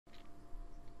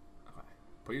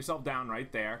Put yourself down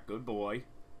right there. Good boy.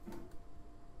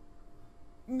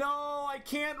 No, I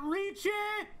can't reach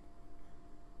it!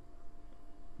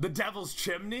 The devil's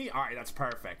chimney? Alright, that's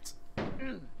perfect.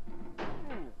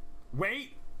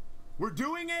 Wait! We're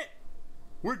doing it!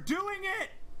 We're doing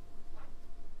it!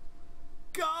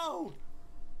 Go!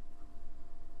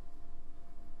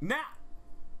 Now!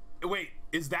 Wait,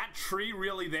 is that tree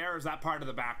really there, or is that part of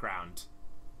the background?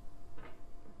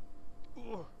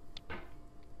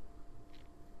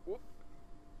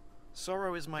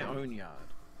 Sorrow is my own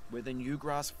yard, where the new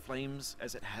grass flames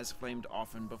as it has flamed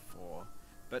often before,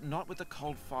 but not with the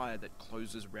cold fire that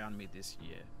closes round me this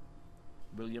year.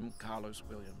 William Carlos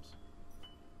Williams.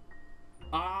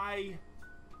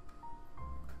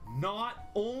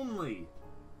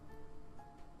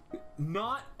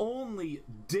 Not only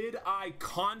did I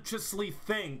consciously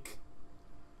think,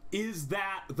 is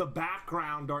that the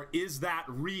background or is that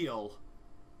real,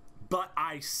 but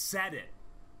I said it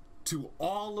to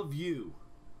all of you.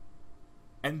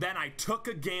 And then I took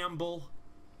a gamble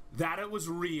that it was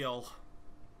real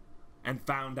and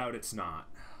found out it's not.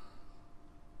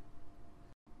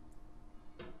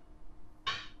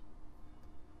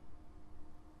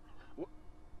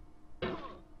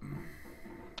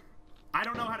 I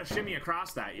don't know how to shimmy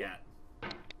across that yet.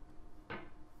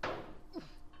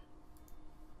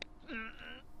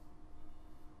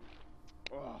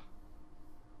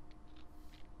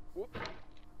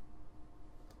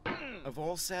 Of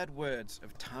all sad words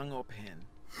of tongue or pen,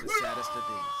 the saddest of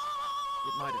these,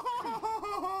 it might have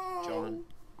been John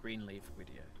Greenleaf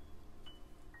Whittier.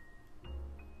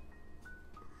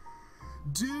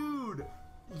 Dude,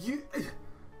 you...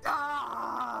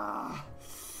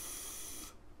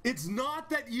 It's not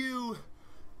that you...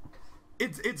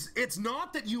 It's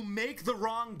not that you make the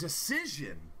wrong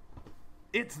decision.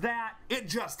 It's that it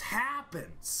just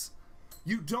happens.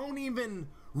 You don't even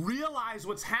realize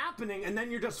what's happening, and then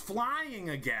you're just flying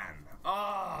again.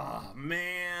 Oh,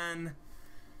 man.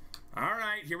 All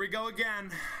right, here we go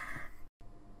again.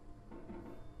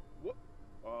 What?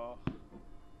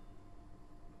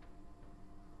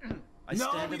 I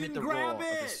stand amid the roar of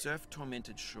the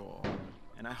surf-tormented shore,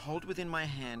 and I hold within my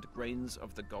hand grains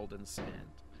of the golden sand.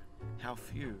 How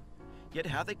few, yet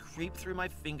how they creep through my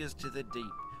fingers to the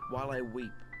deep, while I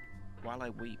weep, while I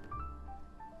weep.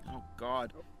 Oh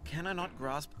God, can I not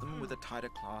grasp them with a tighter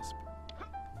clasp?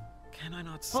 Can I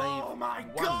not save oh my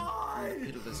one God! from the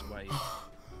pitiless wave?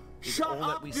 Is Shut all up,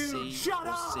 that we dude! see Shut or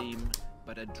up! seem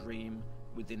but a dream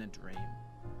within a dream?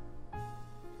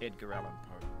 Edgar Allan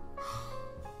Poe.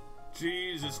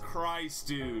 Jesus Christ,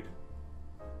 dude.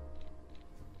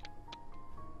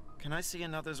 Can I see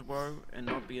another's woe and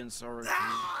not be in sorrow too?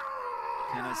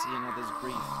 Can I see another's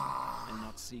grief and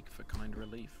not seek for kind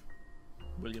relief?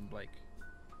 William Blake.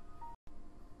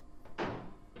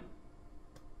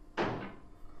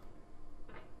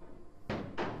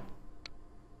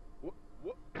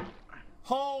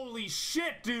 Holy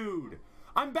shit, dude!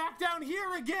 I'm back down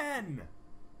here again!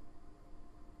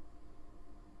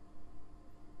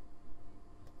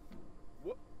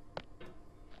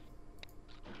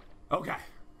 Okay.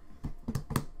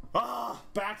 Ah,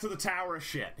 back to the tower of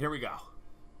shit. Here we go.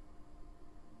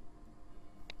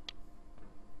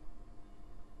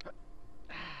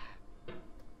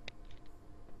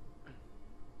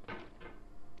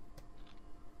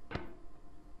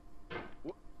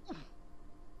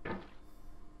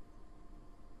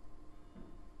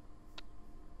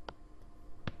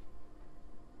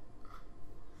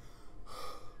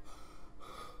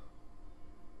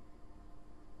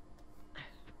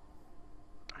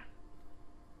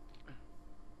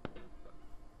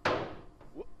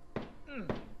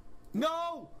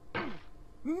 No!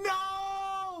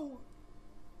 No!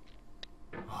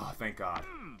 Oh, thank God.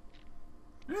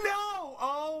 No!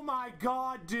 Oh my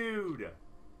God, dude!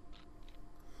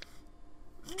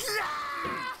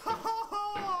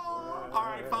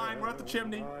 Alright, fine, we're at the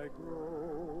chimney.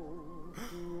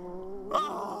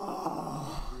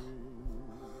 Oh.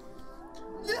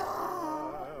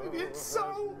 It's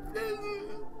so...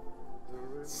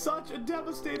 such a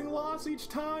devastating loss each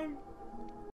time.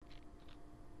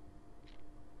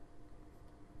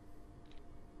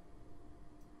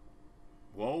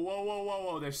 Whoa, whoa, whoa, whoa,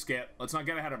 whoa, there's Skip. Let's not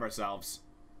get ahead of ourselves.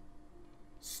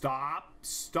 Stop,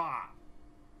 stop.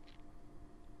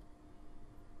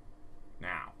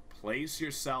 Now, place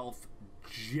yourself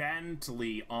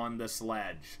gently on the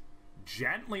sledge.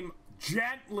 Gently,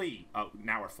 gently. Oh,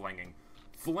 now we're flinging.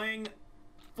 Fling,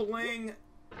 fling,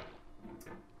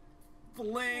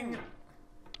 fling.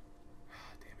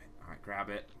 Damn it. All right, grab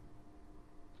it.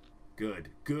 Good,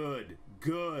 good,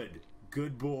 good,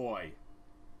 good boy.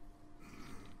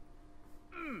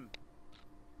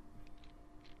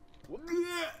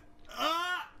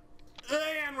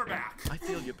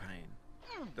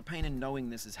 pain in knowing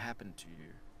this has happened to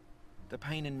you. The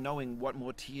pain in knowing what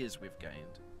more tears we've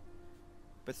gained.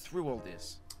 But through all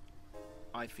this,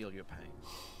 I feel your pain.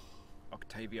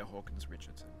 Octavia Hawkins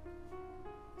Richardson.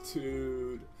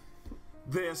 Dude,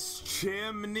 this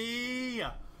chimney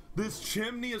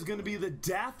is gonna be the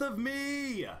death of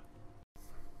me.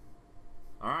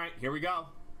 All right, here we go.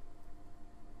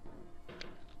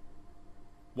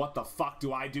 What the fuck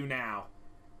do I do now?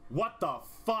 What the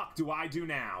fuck do I do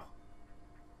now?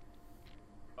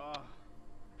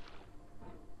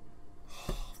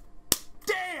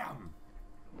 Damn!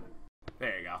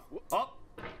 There you go. Oh!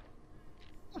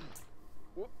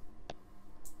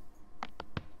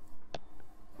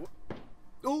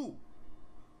 Ooh!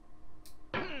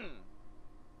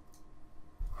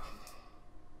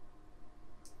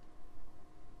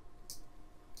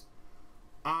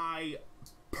 I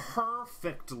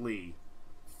perfectly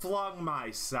flung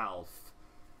myself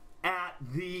at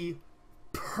the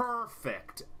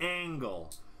perfect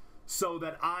angle so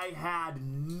that I had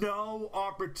no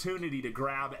opportunity to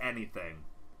grab anything.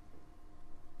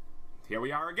 Here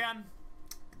we are again.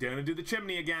 Gonna do the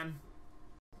chimney again.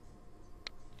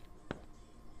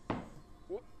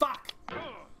 Fuck!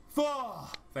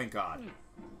 Oh, thank God.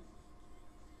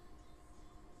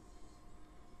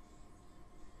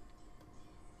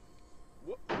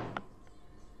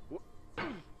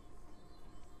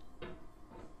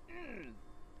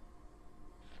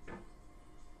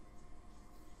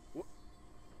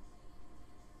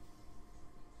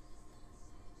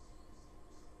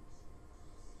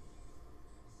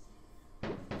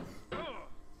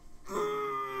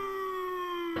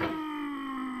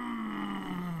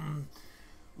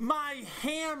 My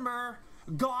hammer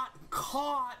got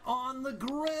caught on the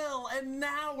grill, and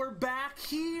now we're back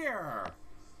here.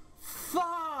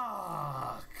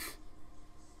 Fuck.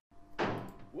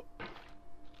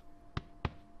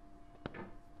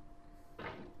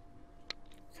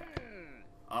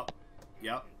 Up.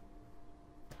 Yep.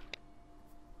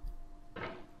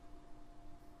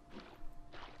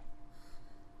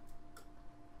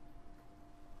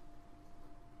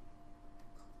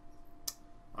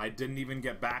 I didn't even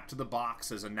get back to the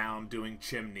boxes, and now I'm doing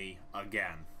chimney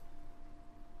again.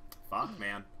 Fuck,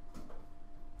 man.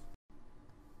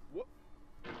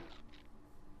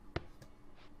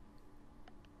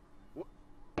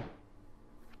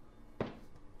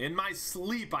 In my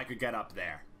sleep, I could get up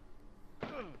there.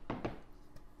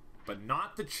 But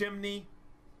not the chimney,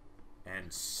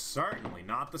 and certainly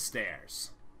not the stairs.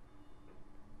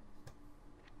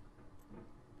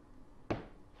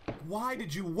 Why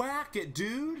did you whack it,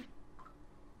 dude?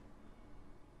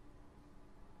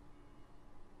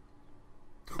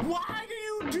 Why do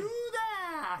you do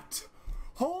that?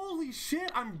 Holy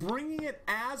shit, I'm bringing it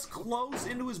as close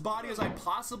into his body as I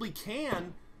possibly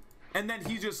can. And then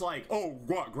he's just like, oh,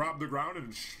 what, grab the ground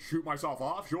and shoot myself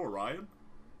off? Sure, Ryan.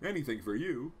 Anything for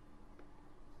you.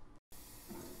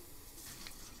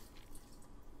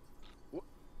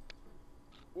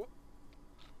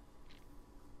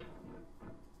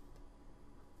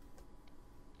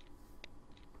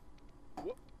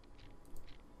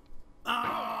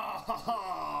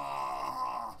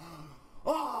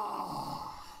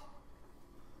 Oh!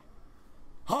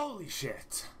 Holy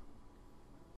shit.